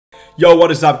Yo,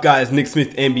 what is up guys? Nick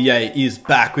Smith NBA is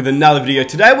back with another video.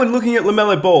 Today we're looking at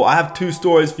LaMelo Ball. I have two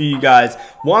stories for you guys.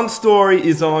 One story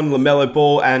is on LaMelo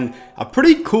Ball and a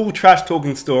pretty cool trash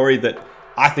talking story that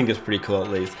I think is pretty cool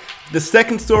at least. The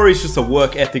second story is just a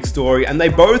work ethic story and they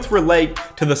both relate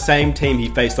to the same team he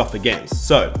faced off against.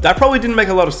 So that probably didn't make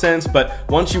a lot of sense, but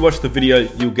once you watch the video,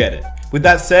 you'll get it. With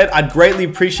that said, I'd greatly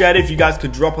appreciate it if you guys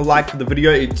could drop a like to the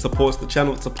video. It supports the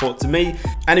channel, it supports me.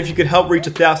 And if you could help reach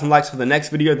 1,000 likes for the next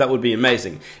video, that would be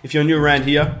amazing. If you're new around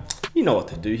here, you know what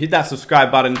to do. Hit that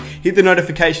subscribe button, hit the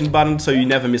notification button so you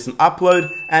never miss an upload.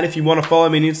 And if you want to follow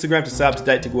me on Instagram to stay up to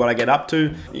date to what I get up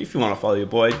to, if you want to follow your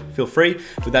boy, feel free.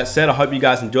 With that said, I hope you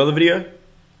guys enjoy the video.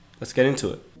 Let's get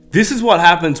into it. This is what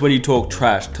happens when you talk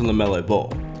trash to LaMelo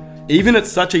Ball. Even at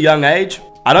such a young age,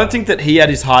 I don't think that he had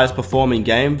his highest performing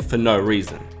game for no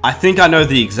reason. I think I know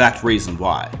the exact reason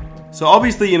why. So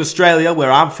obviously in Australia,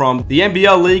 where I'm from, the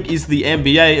NBL league is the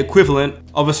NBA equivalent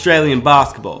of Australian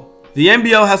basketball. The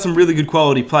NBL has some really good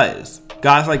quality players.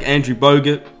 Guys like Andrew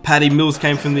Bogut, Patty Mills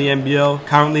came from the NBL.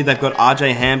 Currently they've got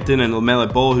RJ Hampton and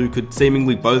LaMelo Ball, who could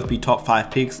seemingly both be top 5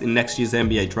 picks in next year's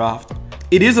NBA draft.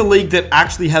 It is a league that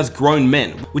actually has grown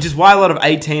men, which is why a lot of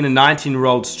 18 and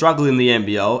 19-year-olds struggle in the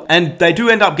NBL, and they do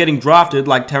end up getting drafted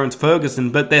like Terrence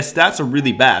Ferguson, but their stats are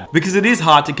really bad because it is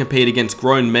hard to compete against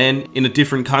grown men in a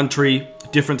different country,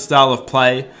 different style of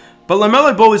play. But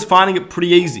LaMelo Ball is finding it pretty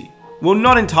easy. Well,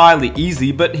 not entirely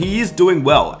easy, but he is doing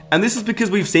well, and this is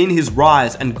because we've seen his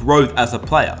rise and growth as a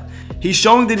player. He's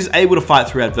showing that he's able to fight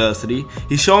through adversity,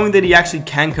 he's showing that he actually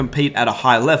can compete at a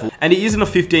high level, and he isn't a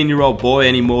 15-year-old boy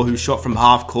anymore who shot from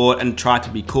half court and tried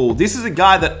to be cool. This is a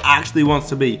guy that actually wants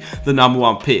to be the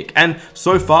 #1 pick, and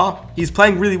so far, he's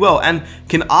playing really well and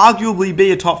can arguably be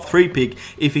a top 3 pick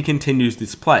if he continues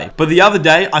this play. But the other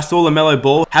day, I saw LaMelo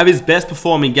Ball have his best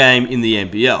performing game in the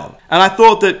NBL, and I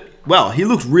thought that, well, he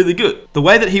looked really good. The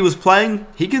way that he was playing,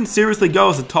 he can seriously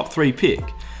go as a top 3 pick.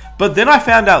 But then I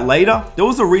found out later, there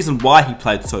was a reason why he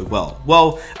played so well.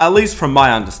 Well, at least from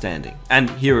my understanding, and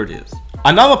here it is.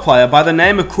 Another player by the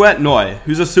name of Kouat Noi,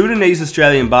 who's a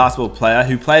Sudanese-Australian basketball player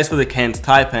who plays for the Cairns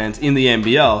Taipans in the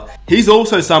NBL, he's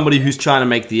also somebody who's trying to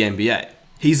make the NBA.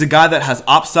 He's a guy that has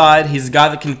upside, he's a guy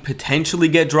that can potentially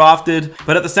get drafted,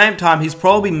 but at the same time, he's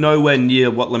probably nowhere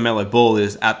near what LaMelo Ball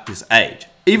is at this age.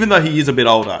 Even though he is a bit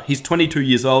older, he's 22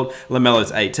 years old,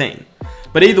 LaMelo's 18.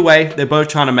 But either way, they're both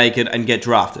trying to make it and get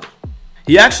drafted.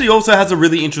 He actually also has a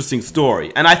really interesting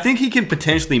story, and I think he can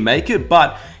potentially make it,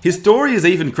 but his story is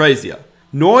even crazier.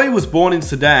 Noi was born in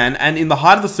Sudan, and in the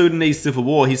height of the Sudanese civil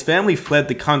war, his family fled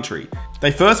the country.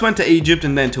 They first went to Egypt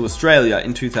and then to Australia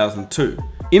in 2002.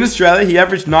 In Australia, he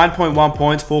averaged 9.1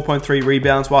 points, 4.3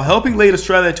 rebounds, while helping lead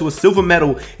Australia to a silver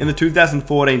medal in the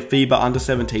 2014 FIBA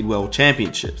Under-17 World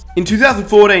Championships. In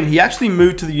 2014, he actually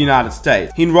moved to the United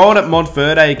States. He enrolled at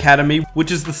Montverde Academy,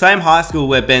 which is the same high school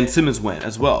where Ben Simmons went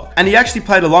as well. And he actually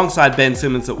played alongside Ben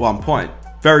Simmons at one point,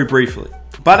 very briefly.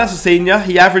 But as a senior,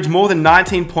 he averaged more than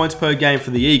 19 points per game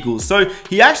for the Eagles, so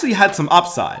he actually had some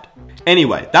upside.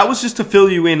 Anyway, that was just to fill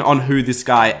you in on who this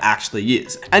guy actually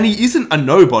is. And he isn't a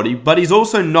nobody, but he's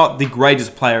also not the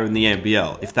greatest player in the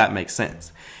NBL, if that makes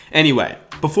sense. Anyway,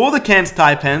 before the Cairns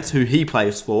Taipans, who he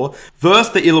plays for,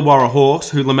 versus the Illawarra Hawks,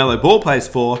 who LaMelo Ball plays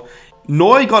for,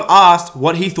 Noi got asked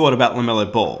what he thought about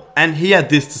LaMelo Ball, and he had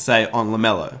this to say on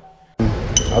LaMelo.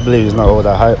 I believe he's not all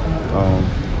that hype.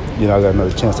 I got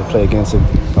another chance to play against him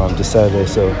this Saturday,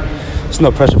 so it's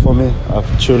no pressure for me. I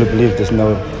truly believe there's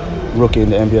no rookie in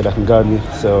the NBA that can guard me.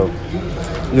 So,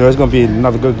 it's going to be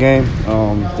another good game.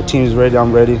 The team is ready,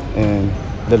 I'm ready, and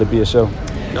let it be a show.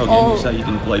 No, again, you say you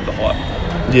didn't believe the hype.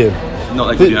 Yeah. Not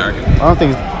that good, I reckon. I don't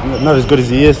think he's not as good as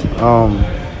he is.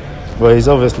 Well, he's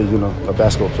obviously, a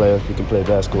basketball player. He can play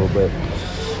basketball, but,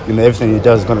 everything he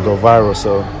does is going to go viral,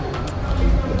 so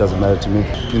it doesn't matter to me.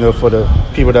 For the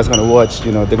people that's going to watch,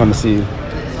 they're going to see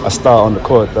a star on the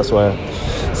court. That's why.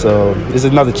 So it's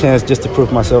another chance just to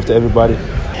prove myself to everybody.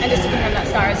 And just to confirm that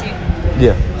star is you?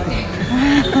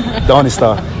 Yeah. The only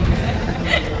star.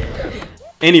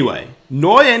 Anyway,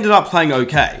 Noi ended up playing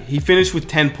okay. He finished with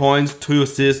 10 points, 2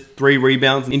 assists, 3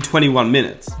 rebounds in 21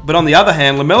 minutes. But on the other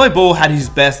hand, LaMelo Ball had his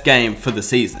best game for the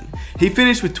season. He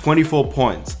finished with 24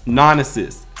 points, 9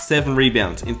 assists, 7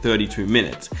 rebounds in 32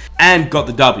 minutes, and got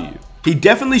the W. He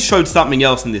definitely showed something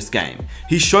else in this game.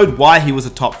 He showed why he was a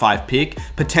top 5 pick,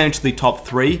 potentially top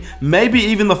 3, maybe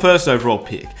even the first overall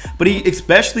pick. But he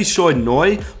especially showed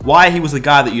Noi why he was a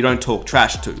guy that you don't talk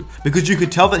trash to, because you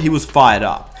could tell that he was fired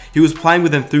up. He was playing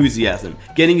with enthusiasm,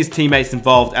 getting his teammates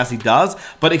involved as he does,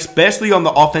 but especially on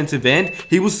the offensive end,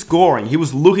 he was scoring, he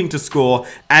was looking to score,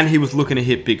 and he was looking to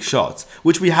hit big shots,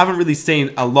 which we haven't really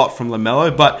seen a lot from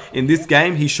LaMelo, but in this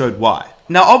game, he showed why.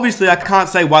 Now obviously I can't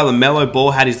say why LaMelo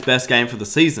Ball had his best game for the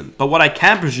season, but what I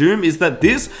can presume is that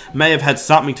this may have had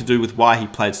something to do with why he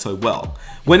played so well.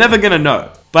 We're never gonna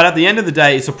know, but at the end of the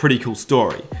day, it's a pretty cool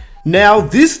story. Now,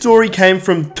 this story came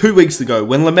from 2 weeks ago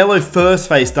when LaMelo first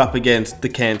faced up against the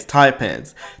Cairns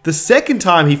Taipans. The second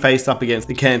time he faced up against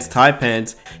the Cairns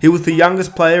Taipans, he was the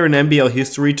youngest player in NBL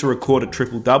history to record a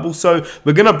triple-double, so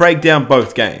we're gonna break down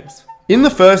both games. In the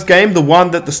first game, the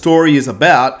one that the story is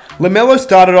about, LaMelo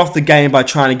started off the game by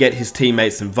trying to get his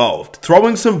teammates involved,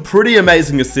 throwing some pretty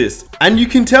amazing assists, and you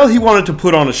can tell he wanted to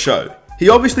put on a show. He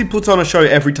obviously puts on a show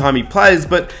every time he plays,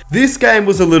 but this game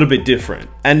was a little bit different,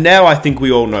 and now I think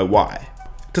we all know why.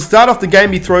 To start off the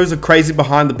game, he throws a crazy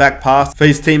behind the back pass for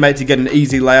his teammate to get an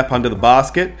easy layup under the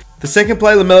basket. The second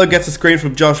play, LaMelo gets a screen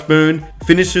from Josh Boone,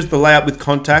 finishes the layup with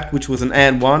contact, which was an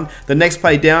and one. The next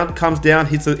play down, comes down,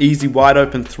 hits an easy wide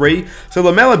open three. So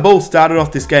LaMelo Ball started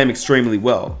off this game extremely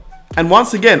well. And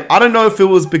once again, I don't know if it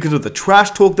was because of the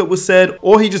trash talk that was said,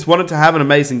 or he just wanted to have an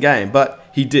amazing game, but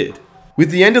he did.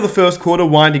 With the end of the first quarter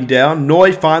winding down,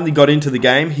 Noi finally got into the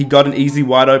game. He got an easy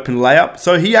wide open layup,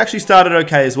 so he actually started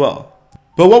okay as well.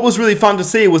 But what was really fun to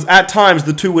see was at times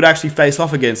the two would actually face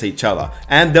off against each other.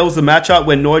 And there was a matchup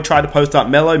where Noi tried to post up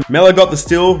Melo. Melo got the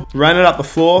steal, ran it up the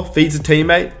floor, feeds a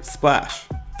teammate, splash.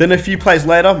 Then a few plays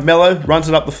later, Melo runs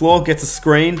it up the floor, gets a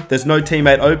screen, there's no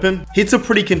teammate open, hits a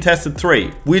pretty contested three,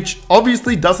 which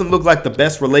obviously doesn't look like the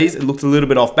best release, it looks a little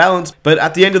bit off balance, but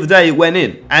at the end of the day it went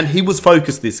in, and he was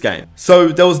focused this game. So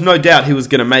there was no doubt he was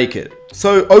going to make it.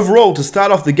 So overall, to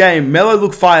start off the game, Melo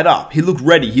looked fired up, he looked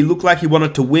ready, he looked like he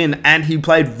wanted to win, and he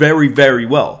played very, very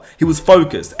well. He was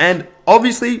focused, and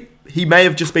obviously he may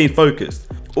have just been focused.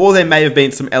 Or there may have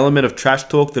been some element of trash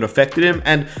talk that affected him,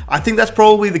 and I think that's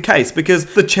probably the case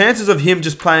because the chances of him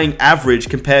just playing average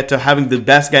compared to having the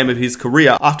best game of his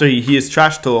career after he hears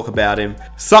trash talk about him,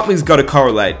 something's got to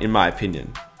correlate in my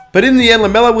opinion. But in the end,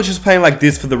 LaMelo was just playing like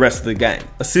this for the rest of the game.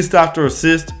 Assist after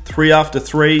assist, three after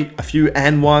three, a few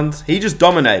and ones, he just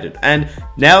dominated. And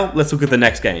now let's look at the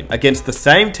next game, against the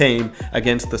same team,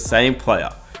 against the same player.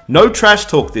 No trash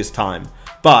talk this time.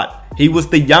 But he was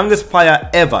the youngest player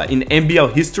ever in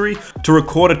NBL history to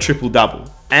record a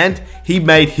triple-double, and he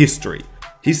made history.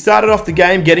 He started off the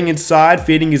game getting inside,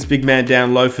 feeding his big man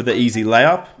down low for the easy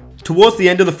layup. Towards the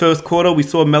end of the first quarter, we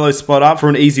saw Melo spot up for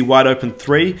an easy wide open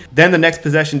three. Then the next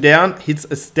possession down, hits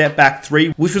a step back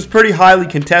three, which was pretty highly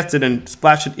contested and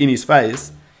splashed it in his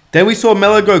face. Then we saw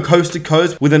Melo go coast to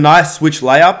coast with a nice switch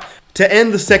layup. To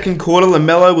end the second quarter,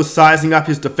 LaMelo was sizing up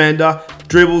his defender,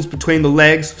 dribbles between the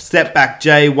legs, step back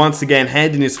J, once again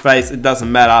hand in his face, it doesn't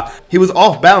matter. He was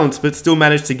off balance but still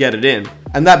managed to get it in.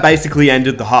 And that basically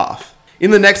ended the half.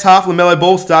 In the next half, LaMelo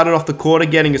Ball started off the quarter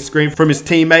getting a screen from his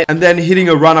teammate and then hitting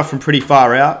a runner from pretty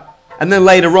far out. And then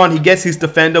later on, he gets his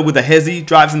defender with a hezzy,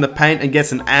 drives in the paint and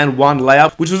gets an and one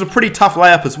layup, which was a pretty tough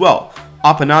layup as well.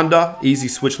 Up and under, easy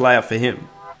switch layup for him.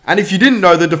 And if you didn't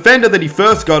know, the defender that he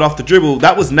first got off the dribble,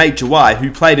 that was Nate Jawai, who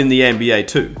played in the NBA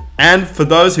too. And for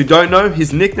those who don't know,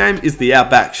 his nickname is the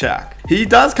Outback Shaq. He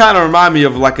does kind of remind me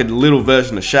of like a little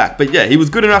version of Shaq, but yeah, he was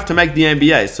good enough to make the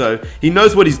NBA, so he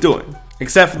knows what he's doing.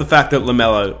 Except for the fact that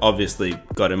LaMelo obviously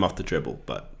got him off the dribble,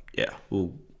 but yeah,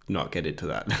 we'll not get into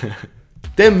that.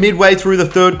 Then midway through the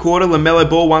third quarter, LaMelo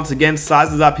Ball once again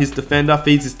sizes up his defender,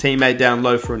 feeds his teammate down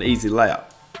low for an easy layup.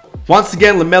 Once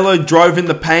again, LaMelo drove in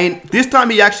the paint. This time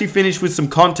he actually finished with some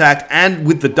contact and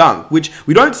with the dunk, which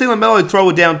we don't see LaMelo throw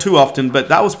it down too often, but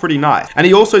that was pretty nice. And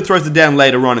he also throws it down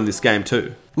later on in this game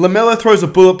too. LaMelo throws a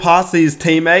bullet pass to his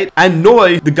teammate, and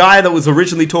Noi, the guy that was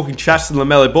originally talking trash to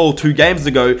LaMelo Ball 2 games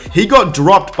ago, he got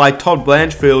dropped by Todd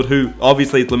Blanchfield, who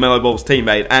obviously is LaMelo Ball's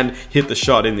teammate, and hit the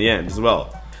shot in the end as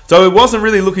well. So it wasn't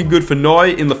really looking good for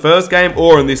Noi in the first game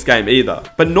or in this game either.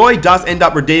 But Noi does end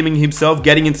up redeeming himself,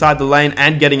 getting inside the lane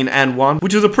and getting an and one,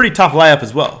 which was a pretty tough layup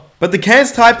as well. But the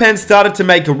Cairns Taipans started to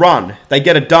make a run. They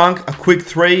get a dunk, a quick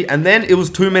three, and then it was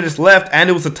 2 minutes left and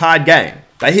it was a tied game.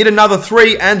 They hit another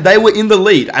three and they were in the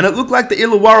lead, and it looked like the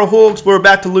Illawarra Hawks were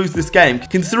about to lose this game,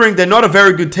 considering they're not a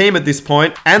very good team at this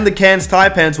point, and the Cairns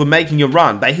Taipans were making a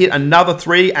run. They hit another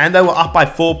three and they were up by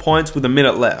 4 points with a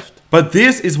minute left. But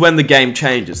this is when the game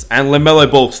changes, and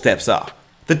LaMelo Ball steps up.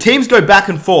 The teams go back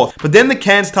and forth, but then the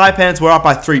Cairns Taipans were up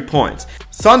by 3 points.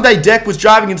 Sunday Deck was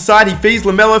driving inside, he feeds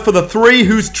LaMelo for the three,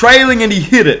 who's trailing and he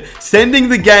hit it, sending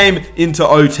the game into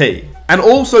OT. And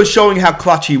also showing how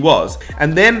clutch he was.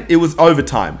 And then it was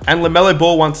overtime, and LaMelo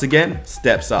Ball once again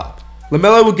steps up.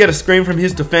 LaMelo would get a screen from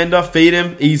his defender, feed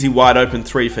him, easy wide open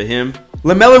 3 for him.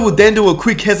 LaMelo would then do a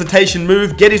quick hesitation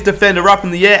move, get his defender up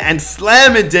in the air and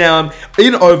slam it down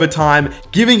in overtime,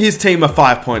 giving his team a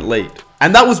 5-point lead.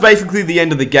 And that was basically the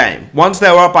end of the game. Once they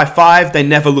were up by 5, they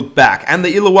never looked back, and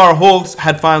the Illawarra Hawks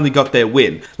had finally got their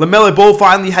win. LaMelo Ball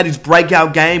finally had his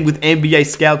breakout game with NBA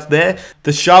scouts there.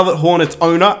 The Charlotte Hornets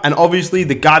owner, and obviously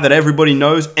the guy that everybody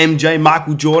knows, MJ,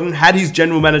 Michael Jordan, had his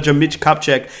general manager Mitch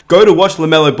Kupchak go to watch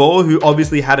LaMelo Ball, who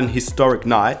obviously had an historic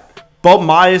night. Bob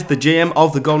Myers, the GM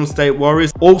of the Golden State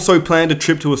Warriors, also planned a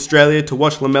trip to Australia to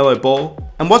watch LaMelo Ball.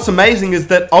 And what's amazing is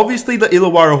that obviously the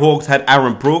Illawarra Hawks had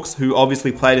Aaron Brooks, who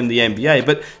obviously played in the NBA,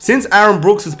 but since Aaron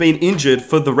Brooks has been injured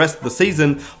for the rest of the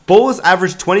season, Ball has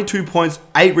averaged 22 points,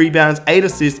 8 rebounds, 8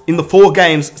 assists in the 4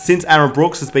 games since Aaron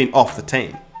Brooks has been off the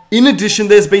team. In addition,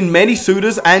 there's been many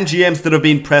suitors and GMs that have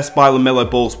been pressed by LaMelo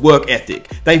Ball's work ethic.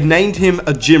 They've named him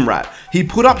a gym rat. He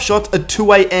put up shots at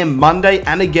 2 AM Monday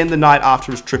and again the night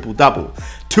after his triple-double.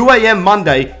 2 AM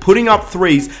Monday, putting up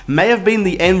threes may have been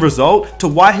the end result to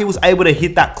why he was able to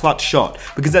hit that clutch shot.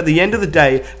 Because at the end of the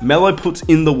day, Melo puts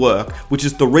in the work, which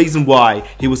is the reason why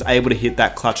he was able to hit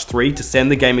that clutch 3 to send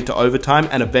the game into overtime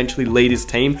and eventually lead his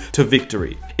team to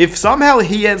victory. If somehow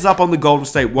he ends up on the Golden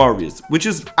State Warriors, which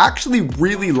is actually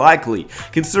really likely,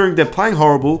 considering they're playing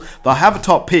horrible, they'll have a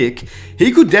top pick,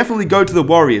 he could definitely go to the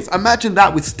Warriors. Imagine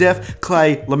that with Steph,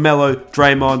 Clay, LaMelo,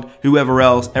 Draymond, whoever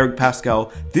else, Eric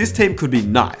Pascal. This team could be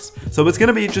nice. So it's going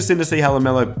to be interesting to see how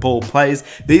LaMelo Ball plays.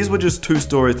 These were just 2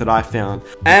 stories that I found.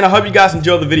 And I hope you guys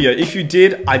enjoyed the video. If you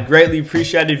did, I'd greatly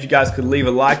appreciate it if you guys could leave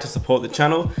a like to support the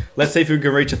channel. Let's see if we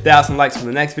can reach 1,000 likes for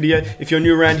the next video. If you're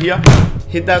new around here,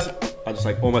 hit that... I just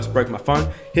almost broke my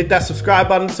phone. Hit that subscribe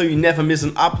button so you never miss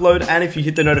an upload, and if you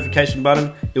hit the notification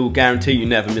button, it will guarantee you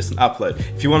never miss an upload.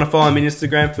 If you want to follow me on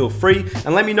Instagram, feel free,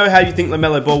 and let me know how you think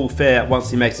LaMelo Ball will fare once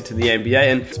he makes it to the NBA.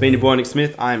 And it's been your boy Nick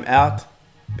Smith. I'm out.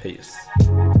 Peace.